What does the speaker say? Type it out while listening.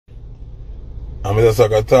I'm just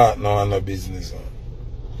like a talk now on the business.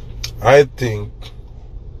 I think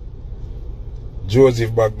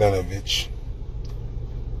Joseph Bogdanovich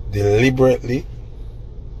deliberately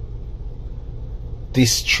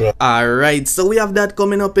distract. Alright, so we have that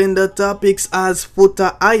coming up in the topics as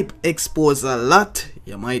Foota Hype expose a lot.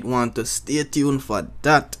 You might want to stay tuned for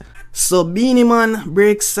that. So Beenie Man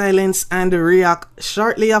breaks silence and react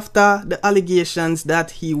shortly after the allegations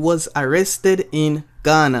that he was arrested in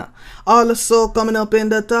Ghana. Also coming up in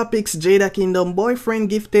the topics, Jada Kingdom boyfriend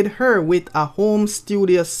gifted her with a home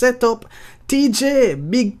studio setup. TJ,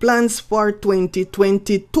 big plans for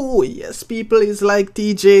 2022. Yes, people, is like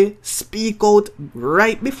TJ, speak out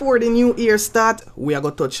right before the new year start. We are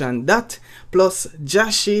going to touch on that. Plus,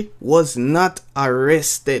 Jashi was not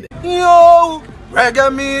arrested. Yo,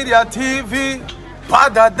 Reggae Media TV,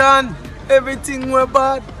 badder than everything we're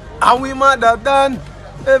bad, and we madder than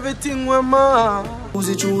everything we're mad. Who's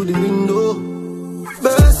it through the window?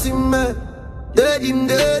 Bursting me, dead in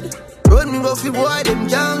dead. Run me off the boy, them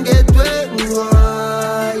can't get wet.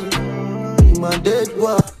 Why? My dead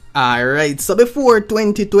boy. Alright, so before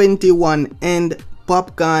 2021 end,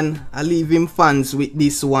 Popcaan, I leave him fans with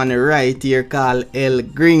this one right here called El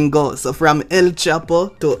Gringo. So from El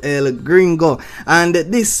Chapo to El Gringo. And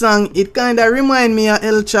this song, it kinda remind me of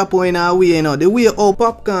El Chapo in a way, you know. The way how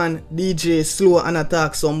Popcaan DJ slow and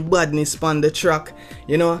attack some badness on the track,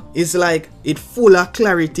 you know, it's like it full of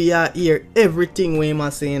clarity. I hear everything we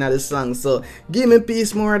must say in the song. So give me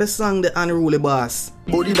peace more of the song, The Unruly Boss.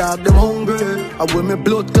 Body dog them hungry, I wear me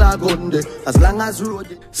blood clot gun there, as long as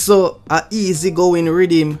road. So a easy going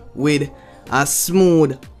rhythm with a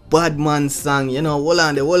smooth badman song, you know. Hold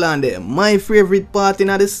on there. My favorite part in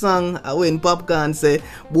the song when Popcaan say,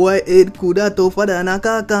 boy head coulda tougher than a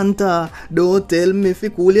kakanta. Don't tell me if you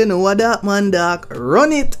cool, you know what that man dark.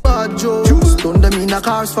 Run it. Turn them in a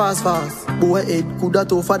cars fast. Boy head coulda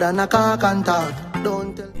tougher than a kakanta.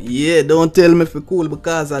 Yeah, don't tell me if you cool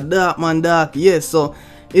because of that man dark. Yes, yeah, so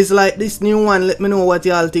it's like this new one. Let me know what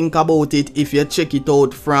y'all think about it if you check it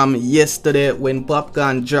out from yesterday when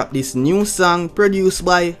Popcaan dropped this new song produced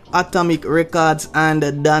by Atomic Records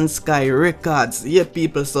and Dance Sky Records. Yeah,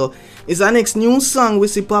 people, so it's our next new song we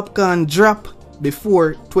see Popcaan drop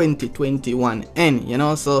before 2021 end, you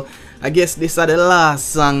know. So I guess this is the last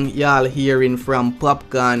song y'all hearing from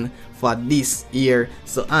Popcaan for this year.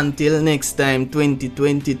 So until next time,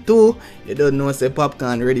 2022, you don't know, say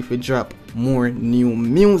Popcaan ready for drop more new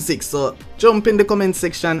music. So jump in the comment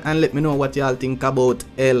section and let me know what y'all think about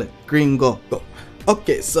El Gringo.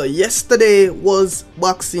 Okay, so yesterday was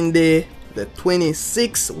Boxing Day, the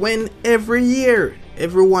 26th, when every year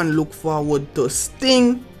everyone look forward to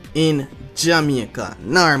Sting in Jamaica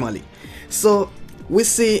normally. So we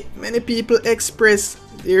see many people express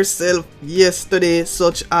themselves yesterday,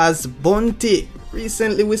 such as Bunty.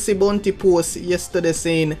 Recently we see Bunty post yesterday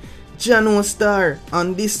saying, Jano Star,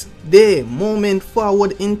 on this day, moment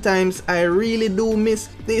forward in times, I really do miss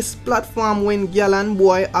this platform when gal and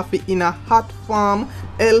boy have it in a hot farm,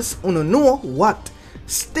 else uno know what.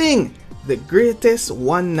 Sting, the greatest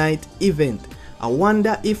one night event. I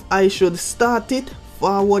wonder if I should start it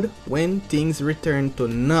forward when things return to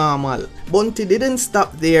normal. Bunty didn't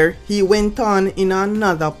stop there. He went on in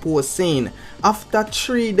another post saying, after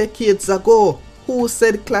 3 decades ago, who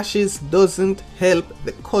said clashes doesn't help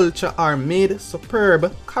the culture are made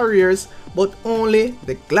superb careers, but only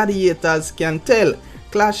the gladiators can tell.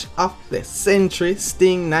 Clash of the century,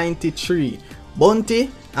 Sting 93, Bunty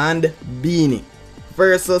and Beenie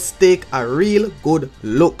versus take a real good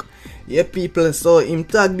look. Yeah, people, so him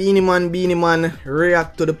tag Beenie Man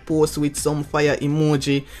react to the post with some fire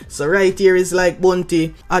emoji. So right here is like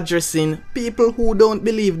Bunty addressing people who don't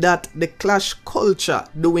believe that the clash culture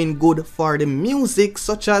doing good for the music,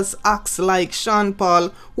 such as acts like Sean Paul,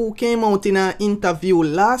 who came out in an interview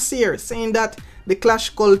last year saying that the clash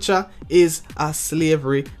culture is a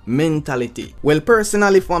slavery mentality. Well,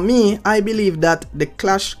 personally for me, I believe that the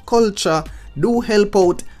clash culture do help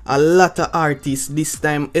out a lot of artists this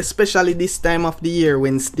time, especially this time of the year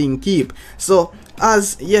when Sting keep. So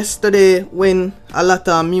as yesterday when a lot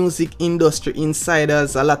of music industry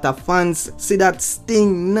insiders, a lot of fans see that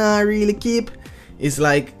Sting not really keep, it's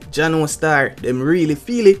like Jano Star, them really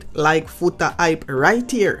feel it like Foota Hype right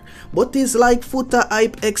here. But it's like Foota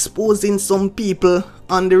Hype exposing some people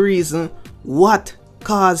on the reason what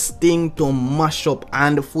caused Sting to mash up,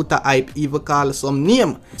 and Foota Hype even call some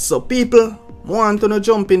name. So people want to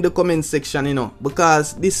jump in the comment section, you know,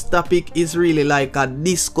 because this topic is really like a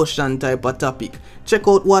discussion type of topic. Check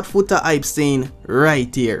out what Foota Hype saying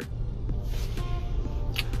right here.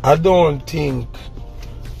 I don't think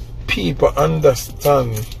people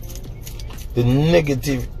understand the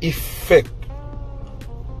negative effect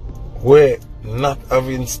where not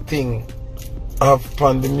having sting have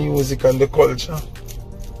upon the music and the culture.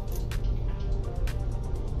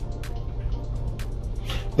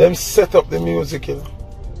 Them set up the music, you know.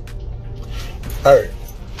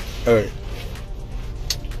 Alright.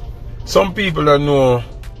 Some people that know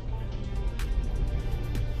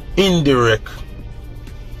indirect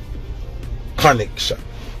connection.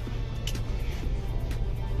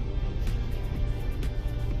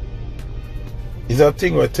 It's a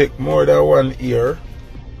thing that take more than 1 year,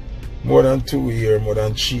 more than 2 years, more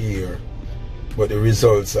than 3 years, but the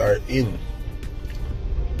results are in.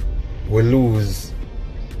 We lose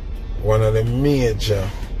one of the major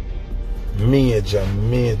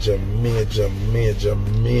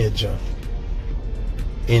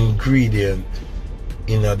ingredient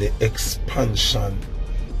in the expansion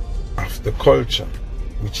of the culture,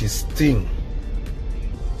 which is sting.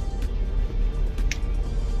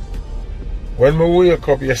 When I wake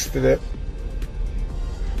up yesterday,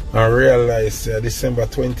 I realized December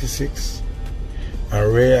 26, I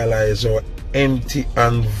realized how empty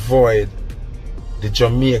and void the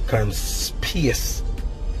Jamaican space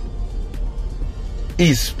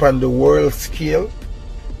is on the world scale.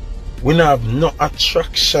 We don't have no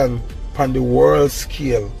attraction on the world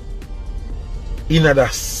scale in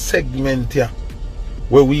that segment here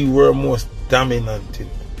where we were most dominant in.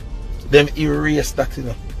 Them erase that, you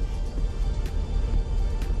know.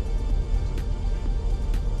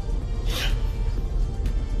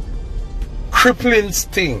 Crippling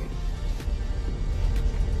sting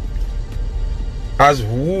has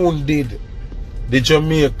wounded the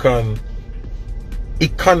Jamaican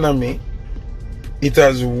economy. It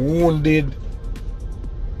has wounded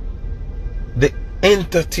the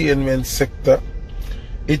entertainment sector.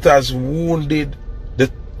 It has wounded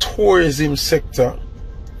the tourism sector.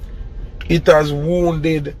 It has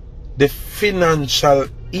wounded the financial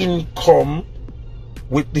income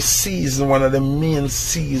with the season, one of the main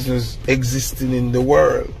seasons existing in the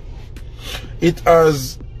world. It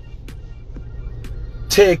has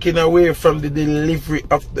taken away from the delivery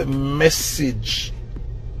of the message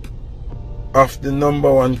of the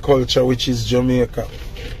 #1 culture, which is Jamaica.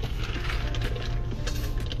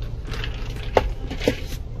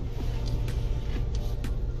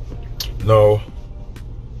 Now,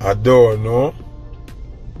 I don't know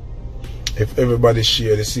if everybody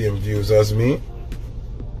share the same views as me,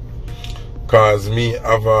 because me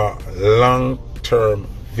have a long-term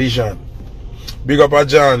vision. Big up a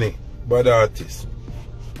Johnny, bad artist.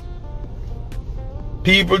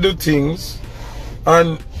 People do things,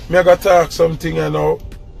 and me I gotta talk something, you know,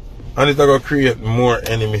 and it's gonna create more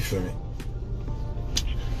enemies for me.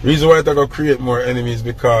 Reason why it's gonna create more enemies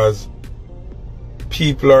because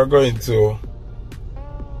people are going to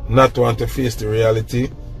not want to face the reality.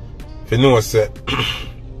 If you know say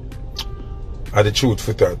are the truth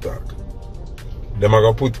Foota talk. Them are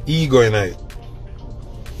gonna put ego in it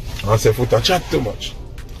and say Foota chat too much.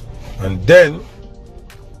 And then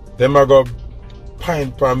them are gonna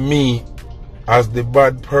point for me as the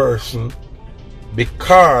bad person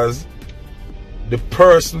because the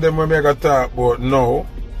person them we make a talk about now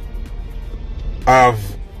have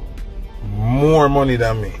more money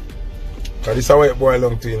than me. Because this is how it boils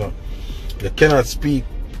down to, you know. You cannot speak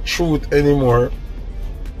truth anymore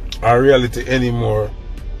or reality anymore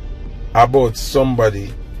about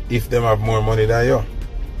somebody if them have more money than you.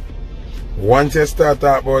 Once you start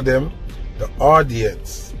talking about them, the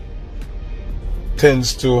audience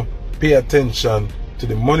tends to pay attention to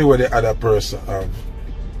the money where the other person have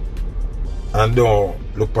and don't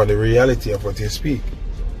look at the reality of what you speak.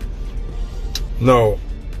 Now,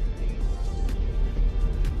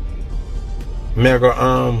 me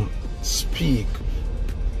go speak,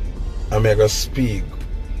 and me go speak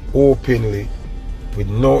openly with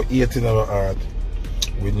no hate in my heart,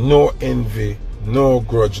 with no envy, no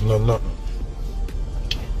grudge, no nothing.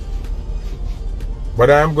 But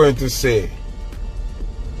I am going to say,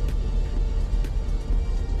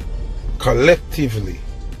 collectively,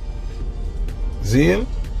 Zine,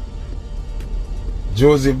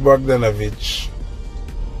 Joseph Bogdanovich,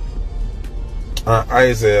 and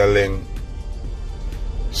Isaiah Leng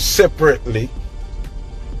separately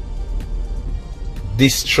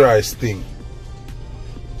destroy Sting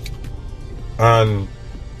and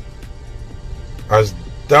has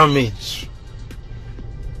damaged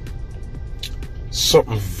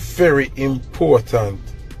something very important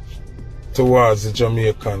towards the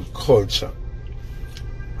Jamaican culture.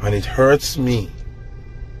 And it hurts me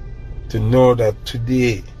to know that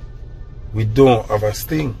today we don't have a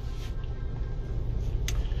Sting.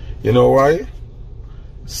 You know why?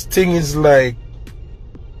 Sting is like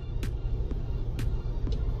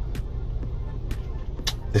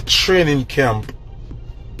the training camp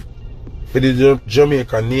for the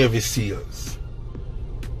Jamaica Navy SEALs.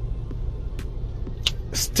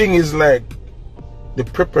 Sting is like the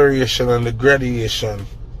preparation and the graduation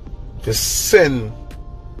to send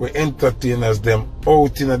we entertainers them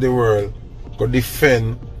out in the world to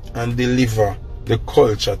defend and deliver the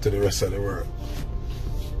culture to the rest of the world.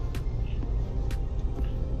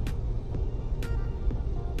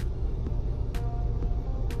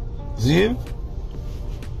 See?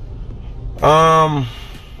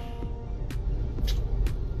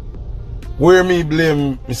 Where me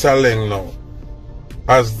blame Mr. Leng now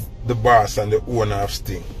as the boss and the owner of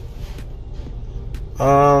Sting.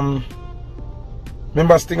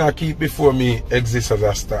 Remember Sting I keep before me exist as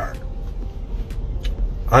a star.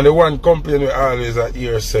 And the one complaint we always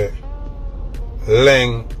hear say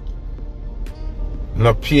Leng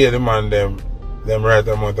no pay the man them right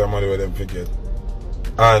amount of money where them forget.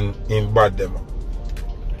 And in bad them.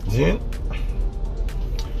 See?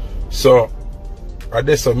 So I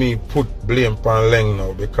guess me put blame on Leng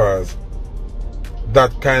now because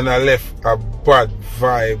that kind of left a bad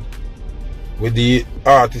vibe with the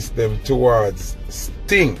artists them towards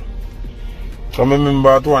Sting. So I remember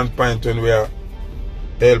at one point when we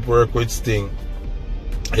help work with Sting,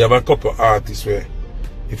 you have a couple artists where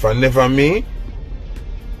if I never me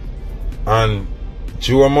and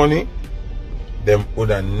Joe Money, them would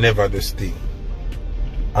have never do Sting.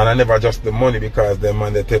 And I never just the money because them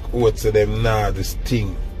man they take oath to them nah the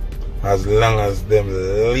Sting as long as them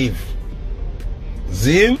live.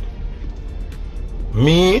 Zin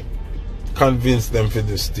me convince them for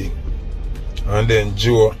this thing. And then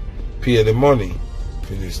Joe pay the money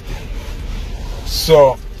for this thing.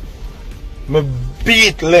 So me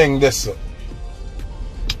beat Leng this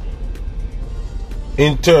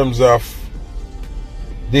in terms of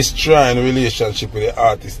destroying relationship with the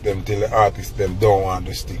artist them till the artist them don't want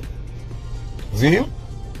this thing. See?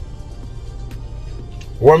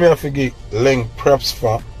 What me have to give Leng props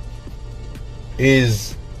for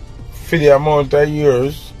is for the amount of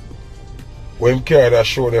years when him carry that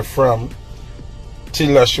show they from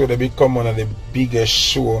till that show they become one of the biggest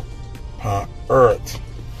show on earth.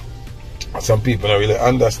 Some people don't really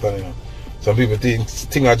understand, you know. Some people think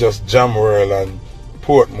Sting are just Jam World and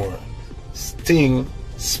Portmore. Sting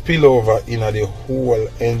spill over in the whole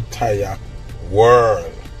entire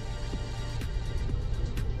world.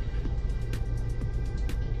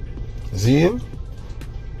 See?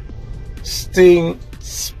 Sting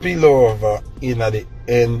spill over in the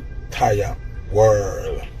entire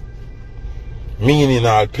world. Meaning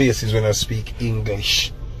all places when I speak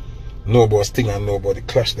English. Know about Sting and know about the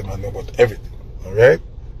Clash them and know about everything. Alright?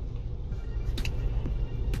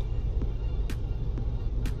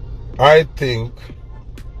 I think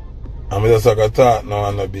I'm just like a talk now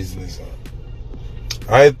on the business.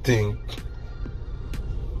 I think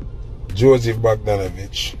Joseph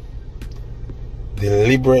Bogdanovich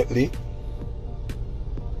deliberately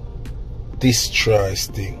destroys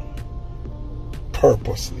Sting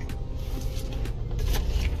purposely.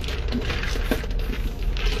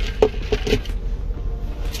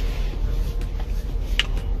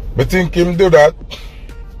 But think him do that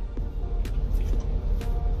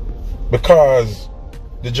because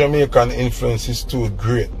the Jamaican influence is too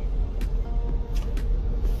great.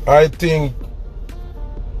 I think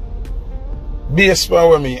based on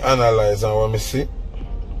what me analyze and what me see,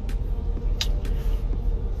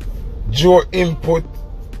 Joe input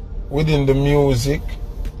within the music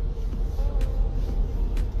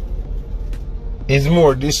is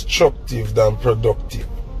more destructive than productive.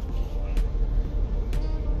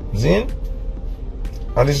 See?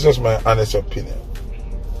 And this is just my honest opinion.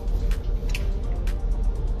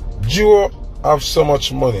 Joe have so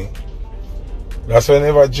much money. That's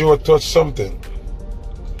whenever Joe touch something,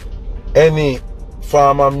 any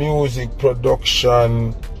form of music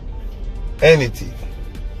production, anything,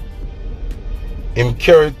 him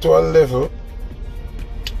carry it to a level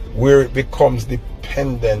where it becomes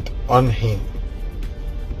dependent on him.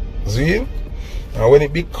 See? And when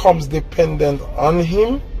it becomes dependent on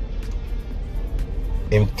him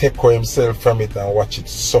take himself from it and watch it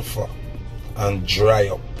suffer and dry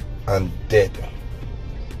up and dead.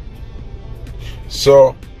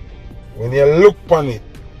 So when you look upon it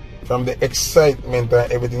from the excitement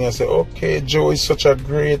and everything and say, okay, Joe is such a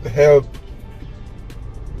great help.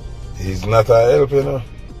 He's not a help, you know.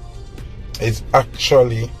 It's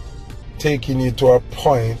actually taking you to a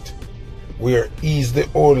point where he's the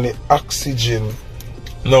only oxygen.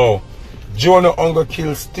 No, Joe no hunger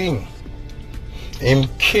kills Sting. Him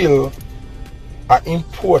kill an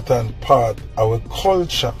important part of our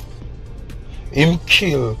culture. Him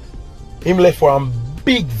kill, him left one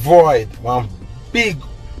big void, one big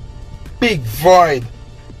void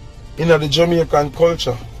in the Jamaican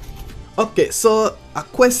culture. Okay, so a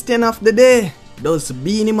question of the day. Does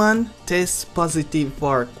Beenie Man test positive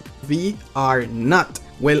for COVID or not?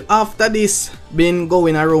 Well, after this been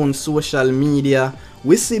going around social media,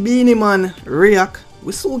 we see Beenie Man react.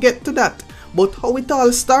 We soon get to that. But how it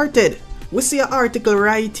all started? We see an article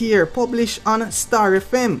right here published on Star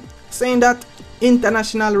FM saying that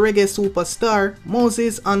international reggae superstar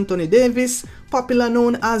Moses Anthony Davis, popular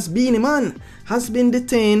known as Beenie Man, has been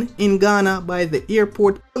detained in Ghana by the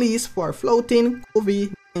airport police for flouting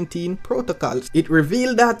COVID-19 protocols. It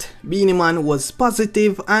revealed that Beenie Man was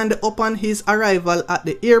positive, and upon his arrival at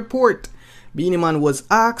the airport, Beenie Man was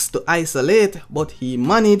asked to isolate, but he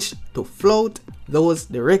managed to flout those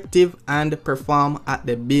directives and perform at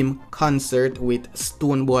the BIM concert with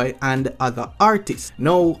Stoneboy and other artists.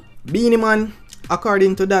 Now, Beenie Man,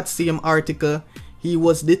 according to that same article, he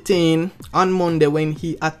was detained on Monday when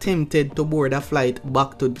he attempted to board a flight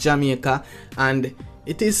back to Jamaica, and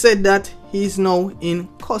it is said that he is now in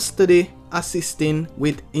custody assisting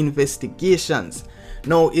with investigations.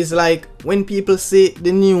 Now, it's like when people see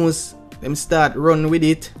the news, them start run with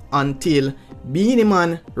it until Beenie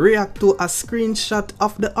Man react to a screenshot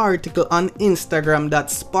of the article on Instagram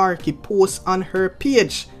that Sparky posts on her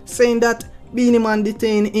page saying that Beenie Man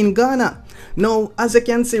detained in Ghana. Now, as you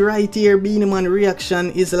can see right here, Beenie Man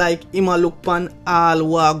reaction is like him a look pan all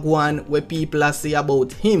wagwan where people are say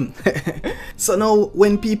about him. So now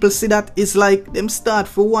when people see that, it's like them start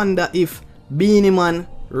to wonder if Beenie Man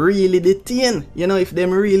really detained, you know, if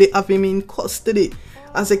them really have him in custody.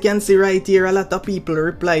 As you can see right here, a lot of people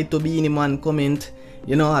reply to Beenie Man comment,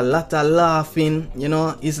 you know, a lot of laughing, you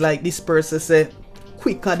know. It's like this person say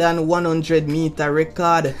quicker than 100-meter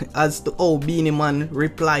record as to how Beenie Man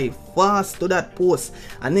reply fast to that post.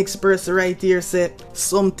 And next person right here say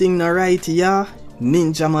something not right here,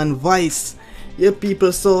 Ninja Man voice. Yeah,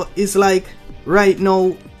 people, so it's like right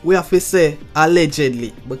now we have to say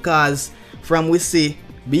allegedly, because from we see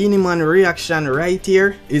Beenie Man reaction right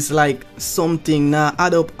here is like something not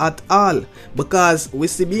add up at all, because we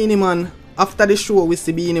see Beenie Man after the show, we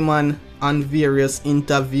see Beenie Man on various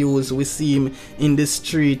interviews, we see him in the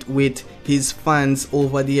street with his fans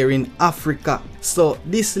over there in Africa. So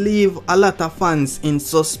this leave a lot of fans in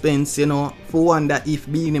suspense, you know, for wonder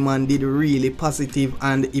if Beenie Man did really positive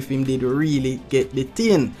and if him did really get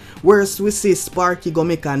detained. Whereas we see Sparky go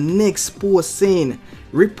make a next post saying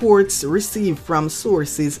reports received from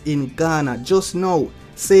sources in Ghana just now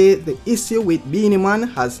say the issue with Beenie Man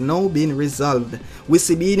has now been resolved. We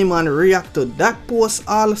see Beenie Man react to that post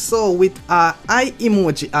also with a eye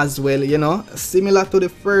emoji as well, you know, similar to the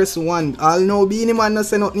first one. I'll know Beenie Man no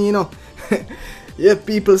say nothing, you know. Yeah,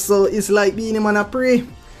 people, so it's like Beenie Man a pray.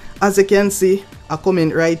 As you can see, a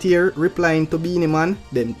comment right here replying to Beenie Man,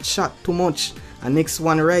 them chat too much. And next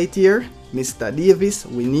one right here, Mr. Davis,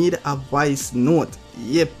 we need a voice note.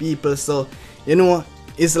 Yeah, people, so you know,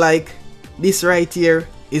 it's like this right here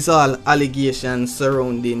is all allegations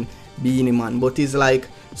surrounding Beenie Man, but it's like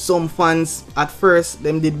some fans at first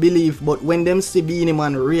them did believe, but when them see Beenie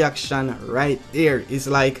Man reaction right there, it's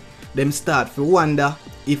like them start to wonder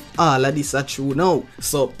if all of this are true now.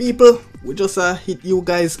 So people, we just hit you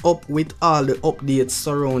guys up with all the updates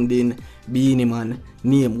surrounding Beenie Man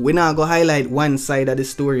name. We now go highlight one side of the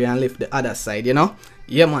story and leave the other side, you know.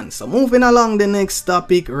 Yeah man, so moving along the next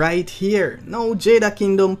topic right here. Now Jada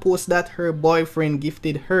Kingdom posts that her boyfriend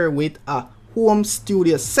gifted her with a home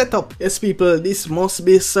studio setup. Yes people, this must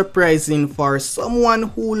be surprising for someone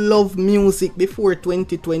who loved music before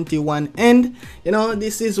 2021 end. You know,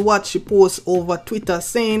 this is what she posts over Twitter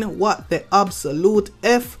saying, what the absolute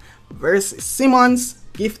F, versus Simmons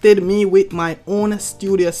gifted me with my own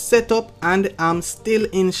studio setup and I'm still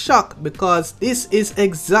in shock because this is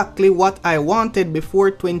exactly what I wanted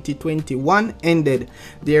before 2021 ended.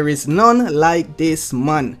 There is none like this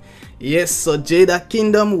man. Yes, so Jada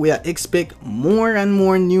Kingdom, we expect more and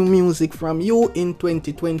more new music from you in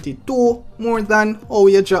 2022, more than how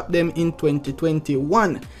you dropped them in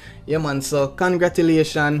 2021. Yeah man, so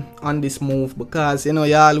congratulations on this move, because you know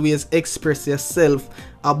you always express yourself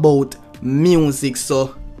about music,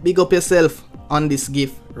 so big up yourself on this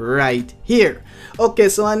gift right here. Okay,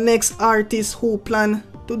 so our next artist who plan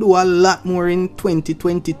to do a lot more in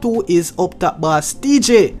 2022 is Up Top Boss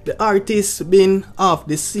TJ. The artist been off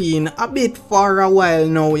the scene a bit for a while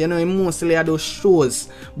now, you know, he mostly at those shows,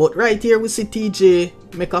 but right here we see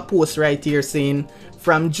TJ make a post right here saying,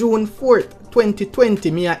 from June 4th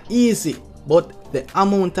 2020 me a easy but the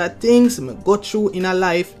amount of things me go through in a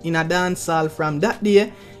life in a dancehall from that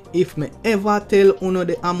day, if me ever tell uno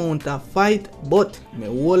the amount of fight, but me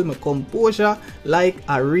hold my composure like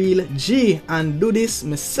a real G and do this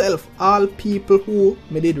myself. All people who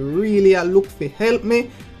me did really look for help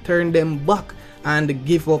me, turn them back and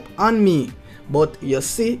give up on me. But you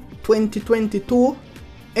see, 2022,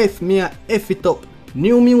 F me a F it up.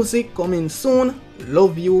 New music coming soon.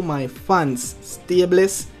 Love you my fans. Stay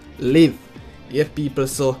blessed. Live. Yeah people,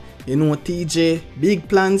 so you know TJ big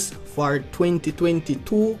plans for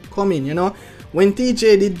 2022 coming, you know. When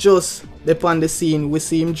TJ did just dip on the scene, we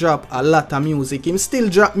see him drop a lot of music. Him still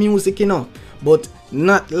drop music, you know, but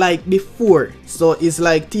not like before. So it's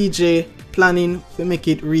like TJ planning to make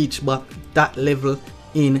it reach back that level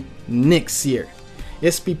in next year.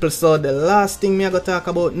 Yes people, so the last thing me I gonna talk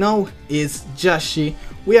about now is Jashi.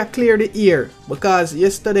 We are clear the air because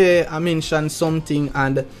yesterday I mentioned something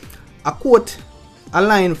and I quote a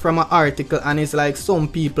line from an article and it's like some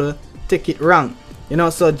people take it wrong, you know.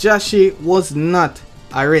 So Jashi was not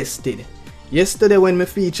arrested. Yesterday when me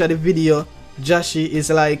feature the video, Jashi is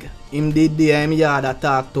like him did the yard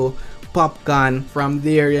attack to Popcaan. From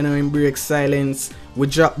there, you know, him break silence. We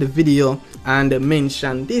drop the video and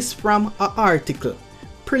mention this from an article.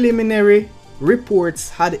 Preliminary reports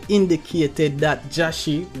had indicated that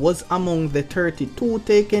Jashi was among the 32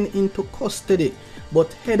 taken into custody,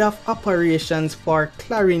 but head of operations for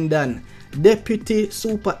Clarendon, Deputy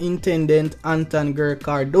Superintendent Anton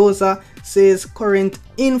Cardoza, says current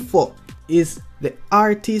info is the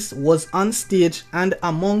artist was on stage and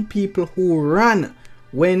among people who ran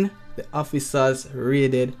when the officers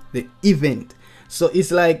raided the event. So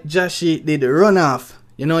it's like Jashi did run off.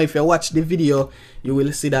 You know, if you watch the video, you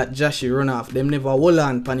will see that Jashi run off. Them never hold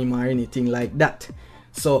on pan him or anything like that.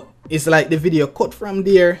 So it's like the video cut from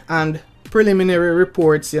there, and preliminary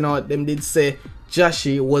reports, you know, them did say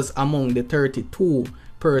Jashi was among the 32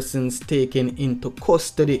 persons taken into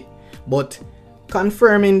custody. But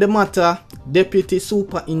confirming the matter, Deputy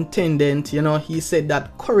Superintendent, you know, he said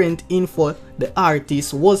that current info, the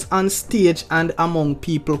artist was on stage and among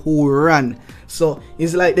people who ran. So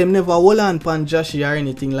it's like them never hold on pan Jashi or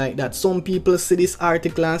anything like that. Some people see this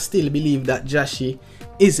article and still believe that Jashi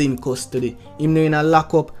is in custody. Him no in a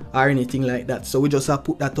lockup or anything like that. So we just have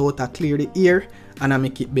put that out, clear the air, and I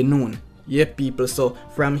make it be known. Yeah people, so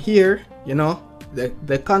from here, you know,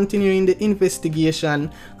 they're continuing the investigation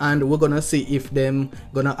and we're gonna see if them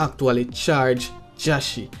gonna actually charge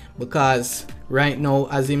Jashi, because right now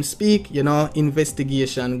as him speak, you know,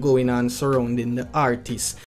 investigation going on surrounding the artist.